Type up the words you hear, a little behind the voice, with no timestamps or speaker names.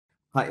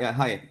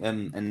Hi,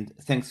 and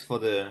thanks for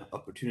the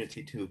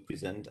opportunity to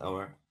present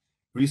our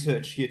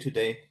research here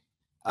today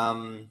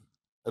um,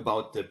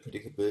 about the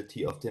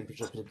predictability of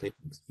temperature precipitation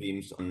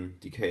extremes on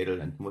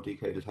decadal and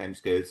multi-decadal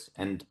timescales.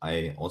 And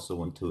I also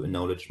want to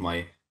acknowledge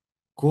my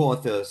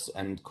co-authors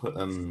and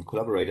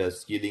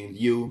collaborators, Yiling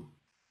Liu,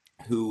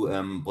 who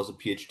was a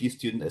PhD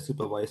student I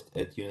supervised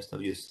at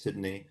UNSW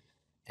Sydney,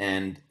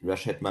 and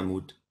Rashid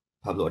Mahmoud,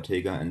 Pablo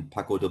Ortega, and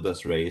Paco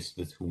Douglas Reyes,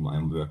 with whom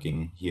I'm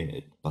working here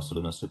at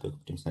Barcelona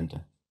Supercomputing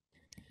Center.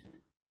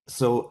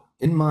 So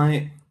in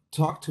my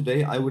talk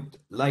today, I would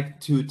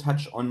like to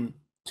touch on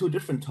two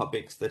different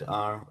topics that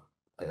I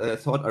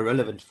thought are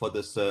relevant for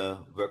this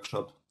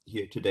workshop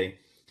here today.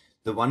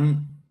 The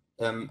one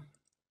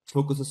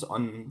focuses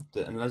on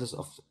the analysis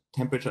of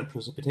temperature and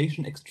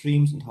precipitation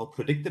extremes and how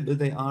predictable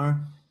they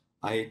are.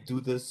 I do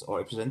this, or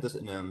I present this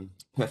in a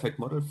perfect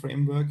model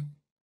framework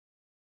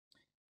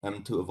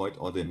to avoid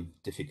all the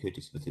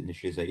difficulties with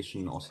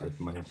initialization, also at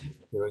my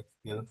theory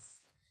skill.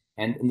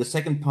 And in the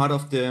second part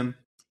of the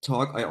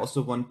talk, I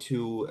also want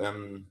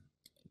to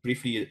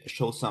briefly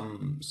show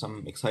some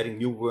exciting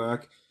new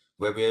work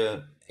where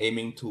we're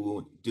aiming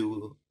to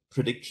do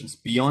predictions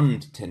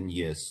beyond 10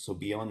 years, so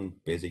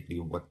beyond basically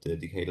what the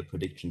decadal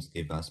predictions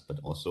gave us, but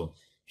also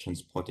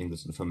transporting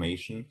this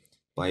information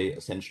by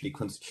essentially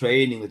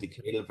constraining the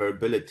decadal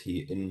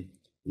variability in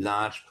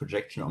large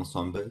projection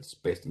ensembles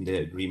based on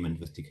their agreement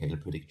with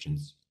decadal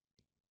predictions.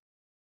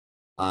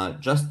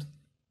 Just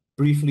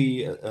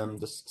briefly,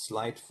 this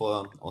slide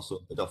for also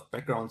a bit of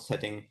background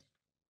setting.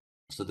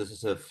 So this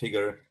is a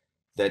figure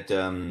that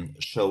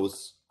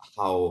shows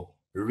how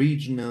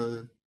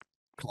regional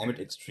climate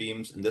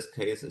extremes, in this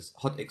case is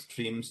hot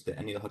extremes, the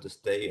annual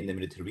hottest day in the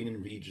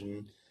Mediterranean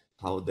region,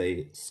 how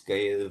they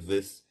scale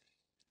with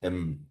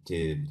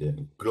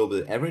the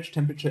global average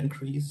temperature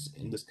increase,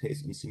 in this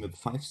case in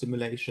S1-5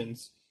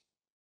 simulations.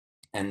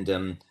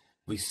 And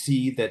we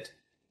see that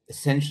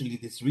essentially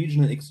these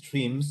regional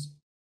extremes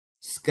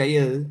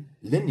scale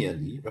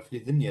linearly, roughly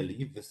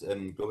linearly, with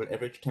global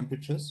average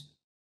temperatures.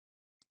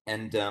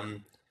 And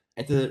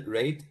at the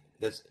rate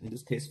that's in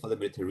this case for the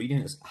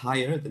Mediterranean is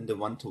higher than the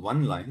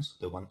one-to-one lines.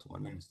 The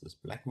one-to-one line is this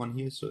black one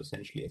here. So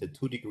essentially at a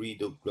 2-degree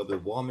global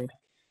warming,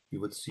 we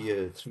would see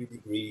a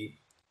 3-degree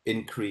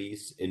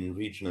increase in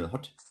regional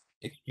hot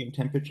extreme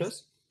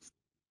temperatures.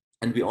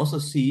 And we also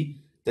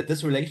see that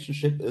this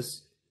relationship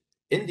is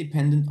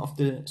independent of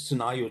the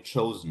scenario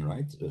chosen,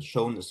 right?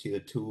 Shown is here the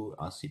two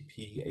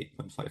RCP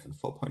 8.5 and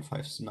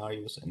 4.5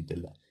 scenarios,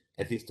 and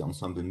at least the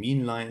ensemble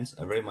mean lines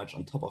are very much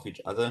on top of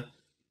each other.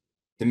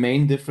 The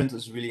main difference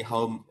is really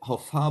how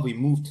far we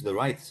move to the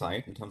right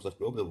side in terms of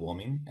global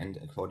warming, and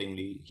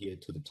accordingly here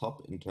to the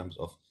top in terms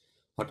of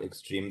hot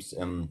extremes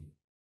in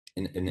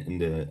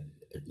the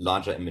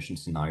larger emission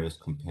scenarios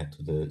compared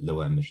to the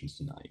lower emission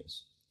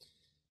scenarios.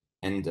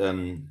 And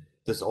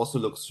this also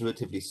looks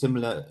relatively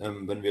similar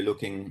when we're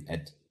looking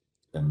at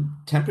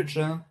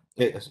temperature,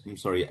 I'm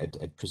sorry,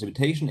 at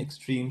precipitation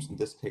extremes. In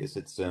this case,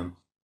 it's the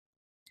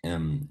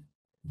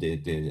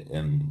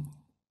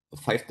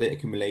 5-day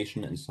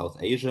accumulation in South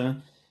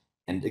Asia.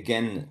 And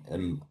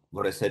again,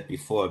 what I said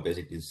before,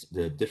 basically, is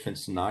the different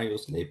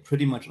scenarios lay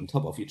pretty much on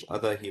top of each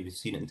other. Here we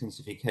see an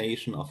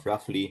intensification of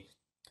roughly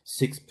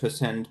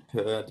 6%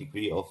 per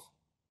degree of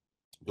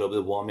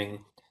global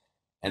warming.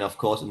 And of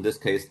course, in this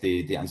case,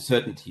 the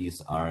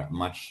uncertainties are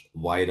much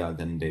wider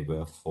than they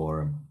were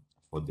for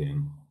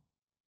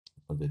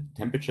the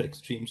temperature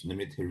extremes in the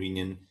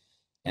Mediterranean.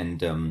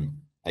 And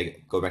I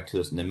go back to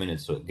this in a minute.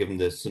 So given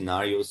the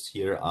scenarios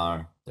here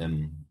are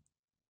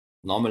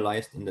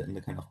normalized in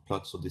the kind of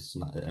plot, so this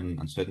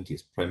uncertainty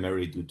is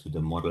primarily due to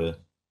the model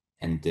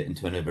and the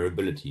internal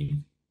variability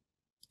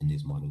in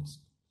these models.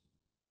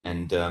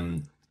 And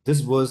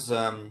this was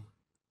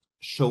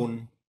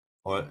shown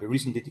or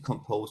recently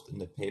decomposed in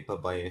the paper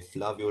by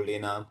Flavio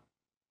Lena,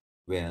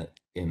 where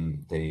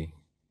they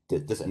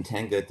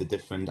disentangled the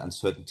different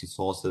uncertainty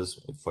sources.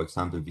 For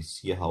example, we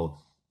see how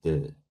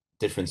the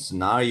different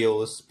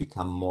scenarios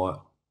become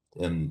more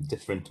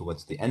different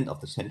towards the end of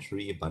the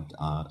century, but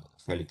are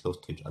fairly close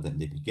to each other in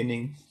the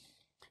beginning.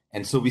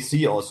 And so we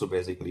see also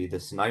basically the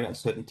scenario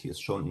uncertainty is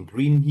shown in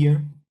green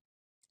here,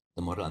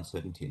 the model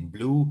uncertainty in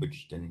blue,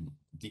 which then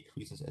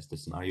decreases as the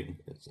scenario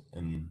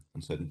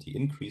uncertainty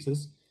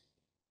increases.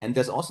 And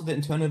there's also the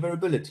internal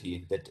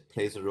variability that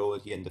plays a role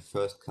here in the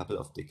first couple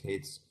of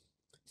decades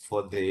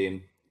for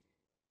the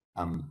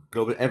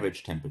global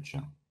average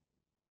temperature.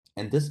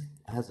 And this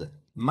has a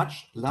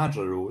much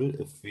larger role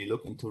if we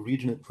look into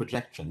regional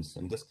projections.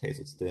 In this case,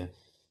 it's the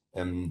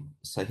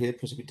Sahel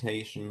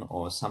precipitation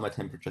or summer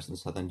temperatures in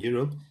Southern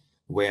Europe,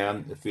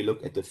 where if we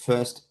look at the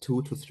first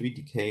 2 to 3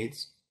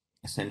 decades,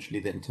 essentially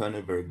the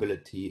internal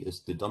variability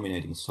is the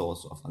dominating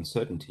source of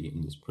uncertainty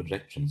in these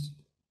projections.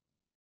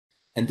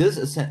 And this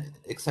is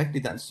exactly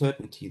the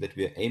uncertainty that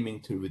we are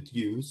aiming to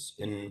reduce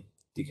in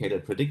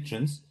decadal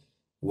predictions,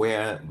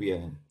 where we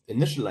are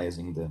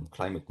initializing the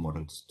climate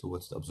models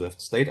towards the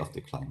observed state of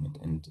the climate.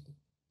 And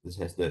this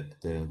has the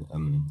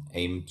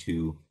aim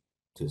to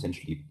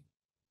essentially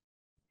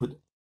put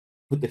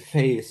put the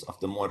phase of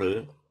the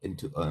model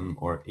into,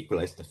 or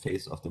equalize the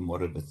phase of the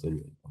model with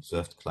the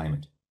observed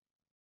climate.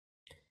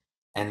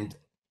 And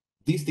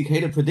these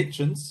decadal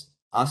predictions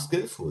are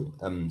skillful.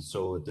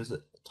 So this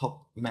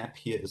top map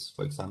here is,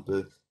 for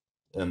example,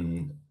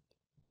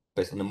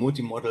 based on a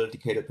multi-model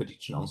decadal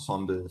prediction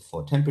ensemble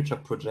for temperature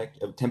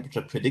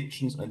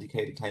predictions on a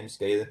decadal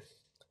timescale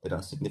that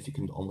are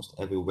significant almost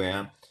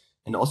everywhere,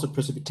 and also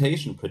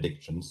precipitation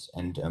predictions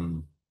and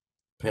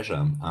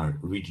pressure are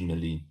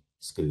regionally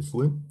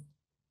skillful.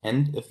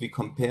 And if we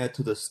compare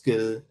to the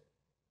skill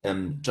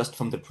just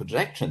from the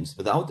projections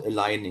without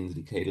aligning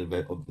the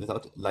decadal,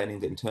 without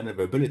aligning the internal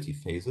variability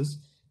phases,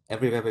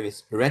 everywhere where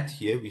it's red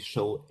here, we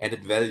show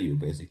added value,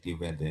 basically,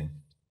 where the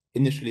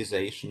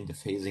initialization, the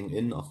phasing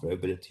in of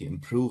variability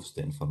improves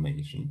the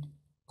information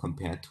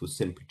compared to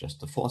simply just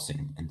the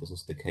forcing. And this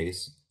is the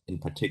case in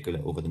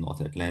particular over the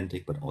North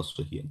Atlantic, but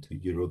also here into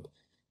Europe,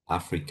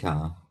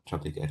 Africa,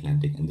 tropical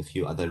Atlantic, and a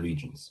few other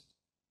regions.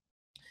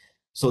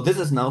 So this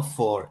is now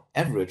for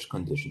average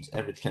conditions,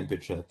 average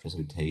temperature,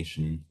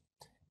 precipitation,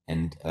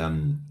 and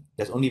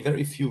there's only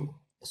very few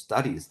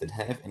studies that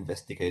have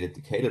investigated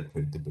decadal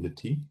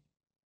predictability.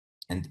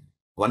 And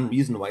one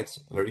reason why it's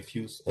very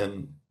few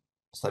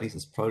studies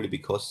is probably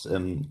because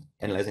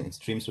analyzing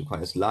extremes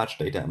requires large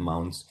data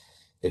amounts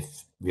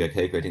if we are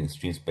calculating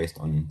extremes based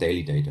on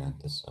daily data.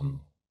 This,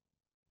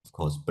 of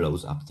course,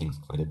 blows up things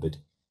quite a bit.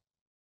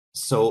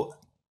 So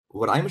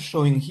what I'm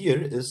showing here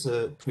is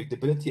a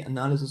predictability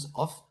analysis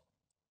of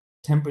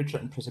temperature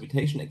and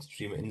precipitation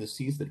extreme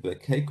indices that were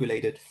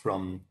calculated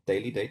from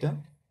daily data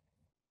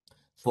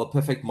for a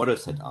perfect model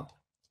setup,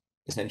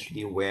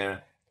 essentially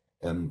where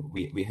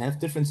we have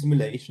different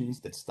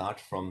simulations that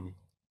start from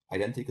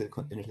identical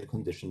initial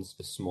conditions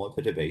with small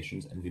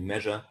perturbations, and we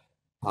measure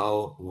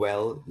how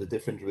well the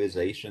different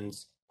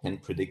realizations can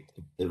predict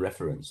the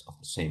reference of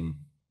the same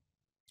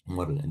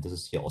model. And this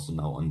is here also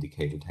now on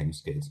decadal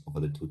timescales over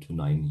the 2 to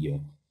 9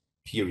 year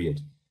period.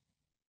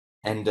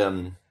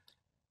 And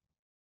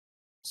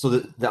so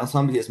the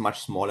ensemble here is much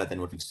smaller than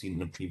what we've seen in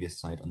the previous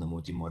slide on the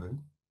multi-model.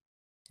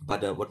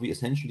 But what we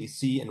essentially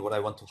see, and what I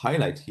want to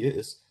highlight here,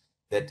 is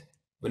that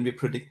when we're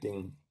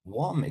predicting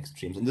warm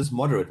extremes, and this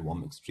moderate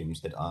warm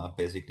extremes that are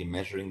basically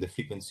measuring the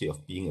frequency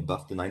of being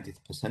above the 90th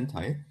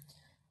percentile,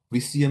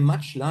 we see a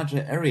much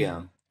larger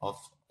area of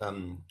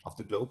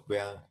the globe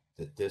where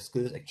the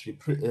skill is actually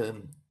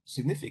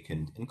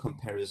significant in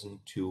comparison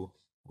to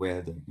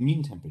where the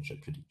mean temperature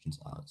predictions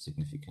are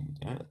significant.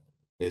 Yeah?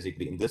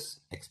 Basically, in this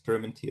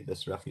experiment here,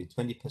 there's roughly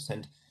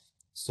 20%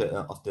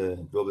 of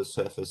the global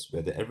surface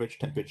where the average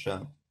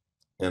temperature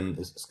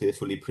is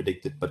skillfully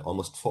predicted, but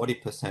almost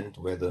 40%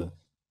 where the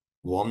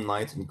warm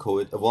nights and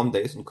warm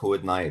days and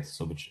cold nights,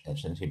 so which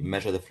essentially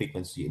measure the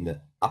frequency in the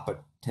upper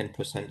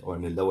 10% or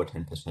in the lower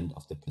 10%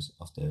 of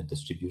the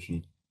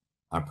distribution,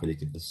 are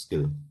predicted with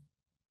skill.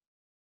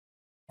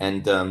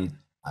 And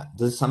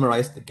this is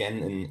summarized again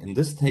in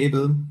this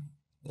table,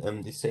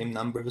 the same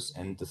numbers,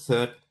 and the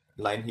third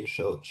line here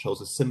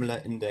shows a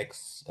similar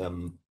index,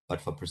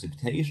 but for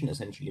precipitation,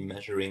 essentially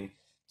measuring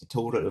the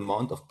total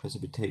amount of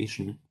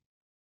precipitation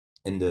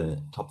in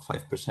the top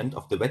 5%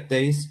 of the wet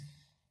days.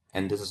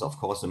 And this is, of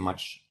course, a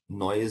much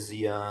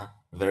noisier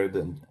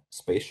variable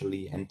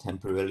spatially and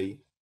temporally,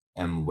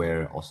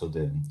 where also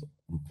the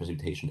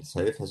precipitation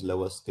itself has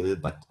lower skill,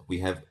 but we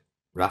have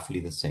roughly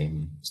the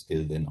same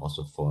skill then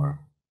also for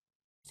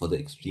the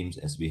extremes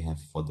as we have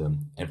for the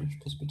average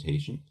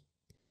precipitation.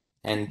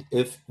 And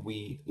if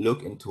we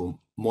look into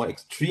more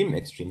extreme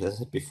extremes, as I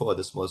said before,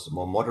 this was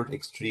more moderate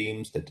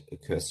extremes that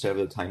occur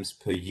several times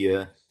per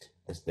year,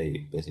 as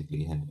they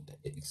basically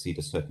exceed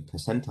a certain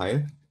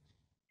percentile.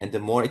 And the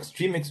more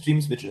extreme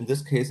extremes, which in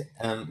this case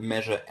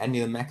measure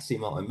annual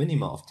maxima or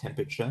minima of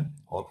temperature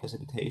or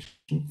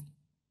precipitation,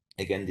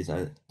 again, these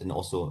are then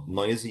also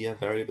noisier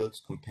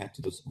variables compared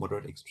to those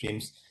moderate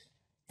extremes.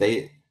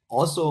 They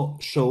also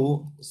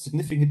show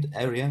significant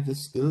area with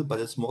skill, but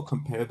it's more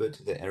comparable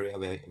to the area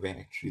where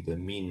actually the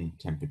mean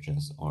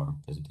temperatures or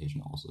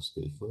precipitation are also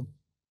skillful.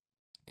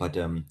 But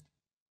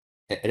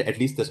at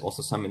least there's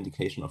also some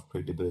indication of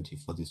predictability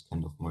for these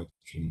kind of more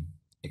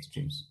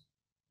extremes.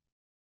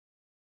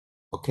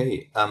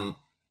 Okay, I'm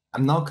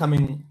now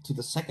coming to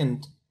the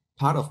second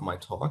part of my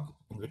talk,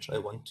 in which I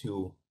want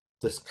to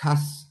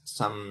discuss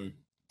some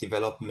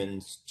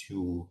developments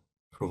to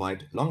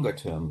provide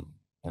longer-term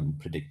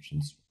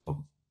predictions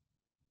of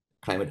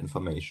climate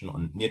information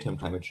on near-term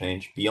climate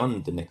change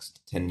beyond the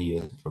next 10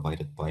 years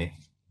provided by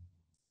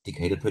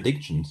decadal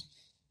predictions.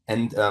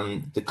 And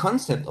the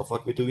concept of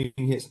what we're doing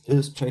here is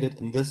illustrated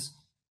in this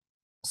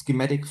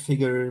schematic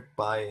figure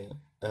by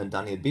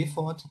Daniel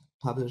Beaufort,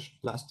 published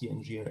last year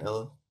in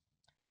GRL.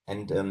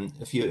 And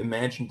if you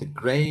imagine the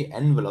gray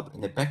envelope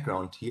in the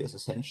background here is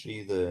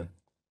essentially the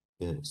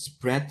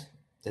spread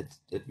that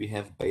we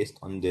have based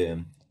on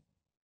the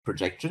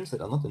projections that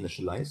are not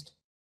initialized,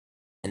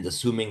 and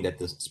assuming that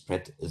the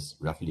spread is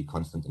roughly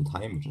constant in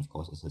time, which of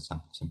course is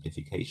a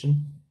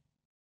simplification.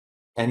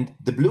 And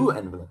the blue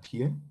envelope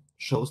here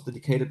shows the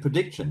decadal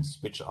predictions,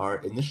 which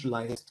are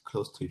initialized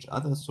close to each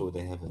other, so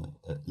they have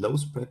a low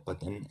spread,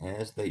 but then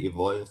as they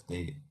evolve,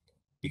 they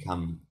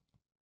become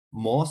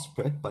more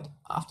spread, but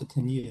after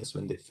 10 years,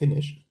 when they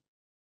finish,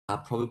 are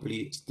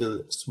probably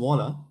still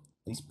smaller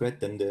in spread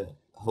than the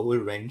whole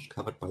range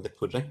covered by the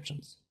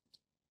projections.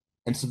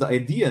 And so the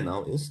idea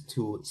now is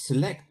to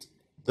select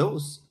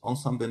those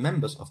ensemble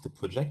members of the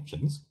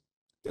projections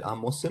that are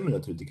more similar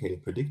to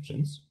decadal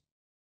predictions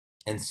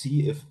and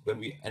see if, when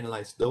we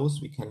analyze those,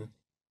 we can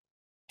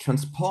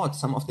transport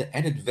some of the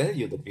added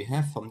value that we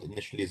have from the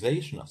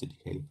initialization of the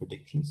decadal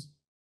predictions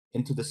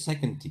into the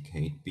second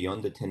decade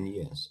beyond the 10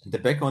 years. And the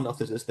background of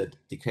this is that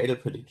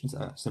decadal predictions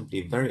are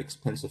simply very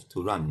expensive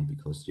to run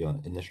because you're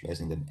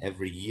initializing them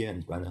every year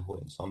and run a whole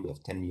ensemble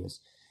of 10 years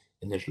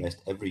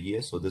initialized every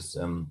year. So this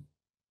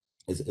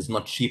is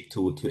not cheap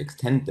to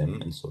extend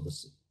them. And so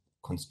this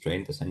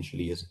constraint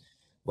essentially is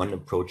one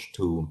approach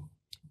to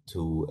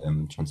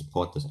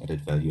transport this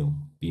added value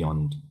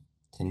beyond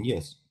 10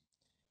 years.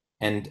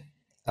 And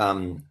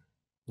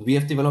we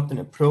have developed an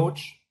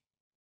approach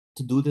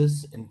to do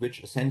this in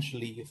which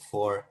essentially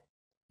for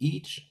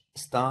each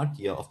start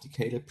year of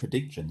decadal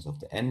predictions of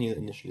the annual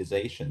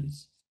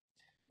initializations,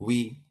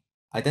 we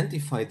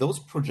identify those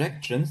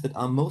projections that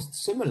are most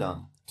similar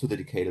to the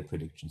decadal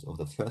predictions of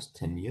the first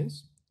 10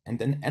 years, and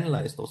then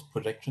analyze those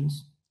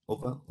projections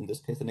over, in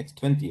this case, the next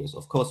 20 years.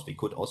 Of course, we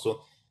could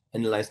also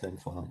analyze them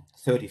for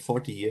 30,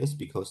 40 years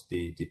because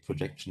the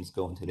projections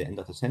go until the end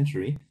of the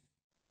century.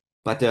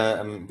 But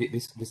we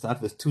start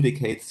with 2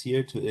 decades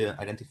here to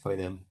identify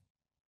the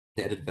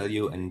added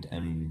value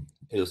and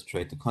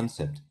illustrate the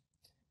concept.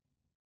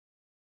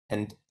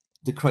 And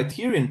the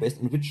criterion based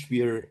on which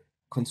we are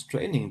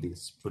constraining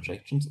these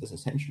projections is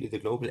essentially the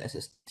global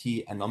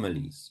SST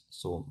anomalies.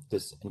 So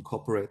this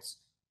incorporates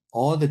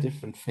all the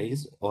different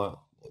phase or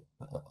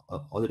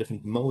all the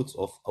different modes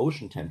of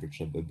ocean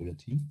temperature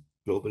variability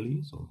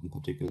globally. So in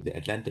particular, the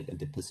Atlantic and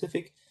the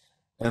Pacific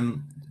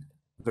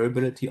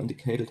variability on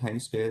decadal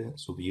timescale.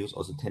 So we use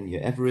also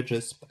 10-year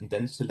averages and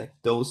then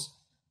select those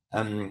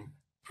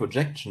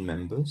projection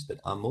members that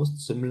are most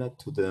similar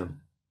to the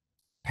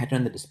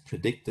pattern that is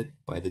predicted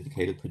by the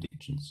decadal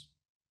predictions.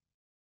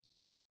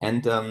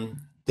 And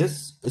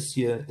this is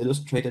here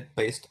illustrated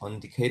based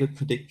on decadal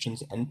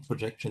predictions and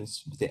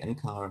projections with the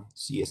NCAR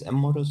CSM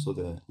model, so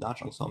the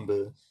large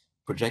ensemble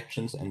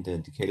projections and the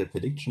decadal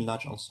prediction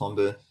large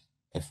ensemble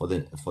for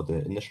the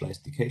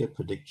initialized decadal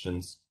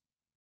predictions.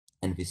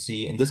 And we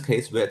see in this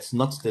case where it's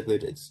not stable,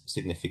 it's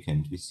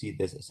significant. We see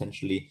there's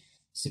essentially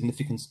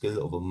significant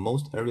skill over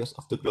most areas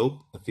of the globe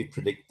if we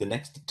predict the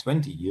next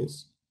 20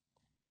 years.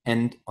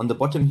 And on the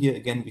bottom here,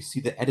 again, we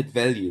see the added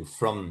value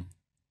from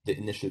the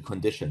initial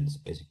conditions,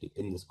 basically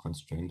in this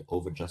constraint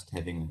over just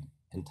having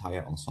an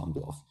entire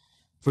ensemble of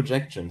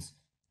projections.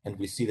 And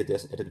we see that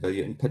there's added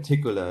value in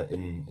particular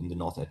in the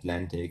North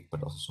Atlantic,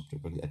 but also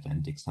subtropical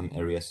Atlantic, some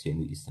areas here in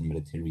the Eastern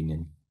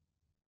Mediterranean.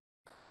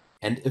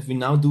 And if we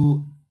now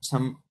do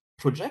some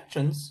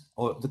projections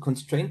or the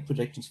constraint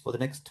projections for the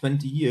next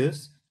 20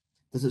 years,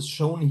 this is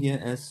shown here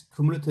as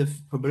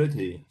cumulative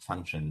probability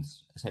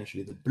functions.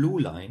 Essentially, the blue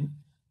line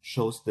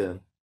shows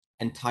the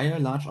entire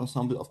large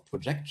ensemble of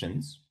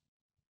projections,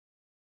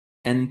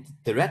 and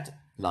the red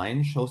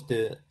line shows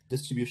the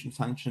distribution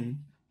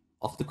function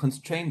of the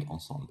constrained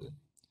ensemble.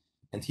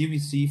 And here we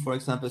see, for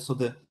example, so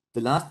the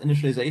last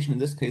initialization in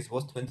this case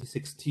was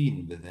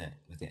 2016 with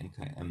the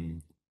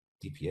NKM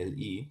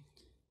DPLE.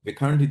 We're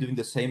currently doing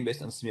the same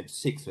based on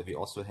CMIP6, where we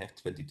also have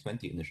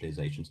 2020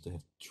 initializations to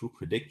have true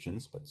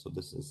predictions. But so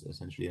this is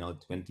essentially now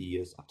 20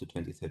 years up to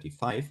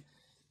 2035.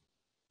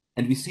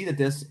 And we see that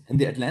there's, in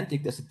the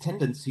Atlantic, there's a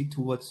tendency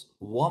towards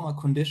warmer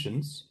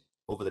conditions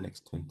over the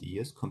next 20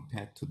 years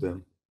compared to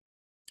the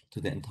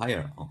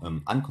entire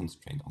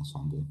unconstrained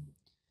ensemble.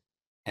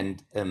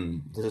 And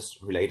this is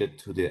related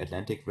to the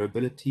Atlantic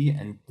variability,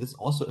 and this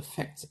also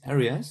affects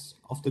areas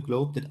of the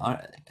globe that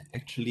are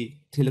actually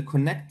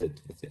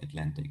teleconnected with the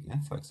Atlantic. Yeah?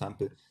 For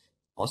example,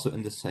 also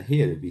in the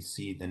Sahel, we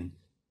see then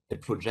a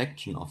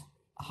projection of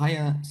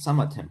higher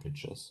summer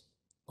temperatures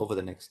over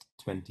the next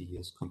 20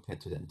 years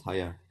compared to the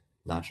entire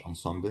large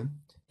ensemble.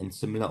 And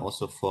similar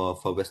also for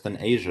Western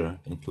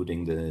Asia,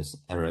 including the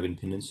Arabian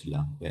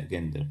Peninsula, where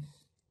again,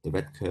 the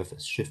red curve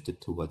is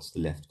shifted towards the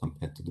left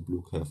compared to the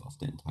blue curve of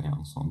the entire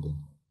ensemble.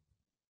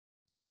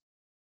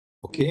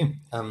 Okay,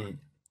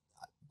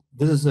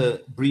 this is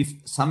a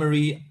brief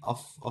summary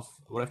of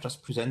what I've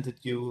just presented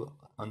you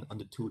on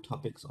the 2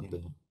 topics on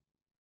the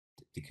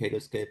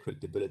decadal scale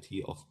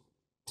predictability of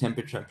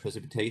temperature and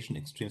precipitation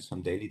extremes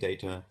from daily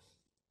data,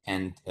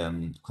 and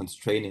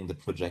constraining the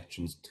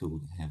projections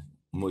to have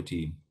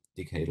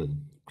multi-decadal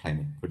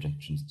climate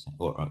projections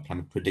or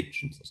climate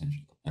predictions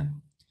essentially.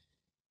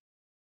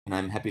 And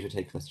I'm happy to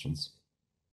take questions.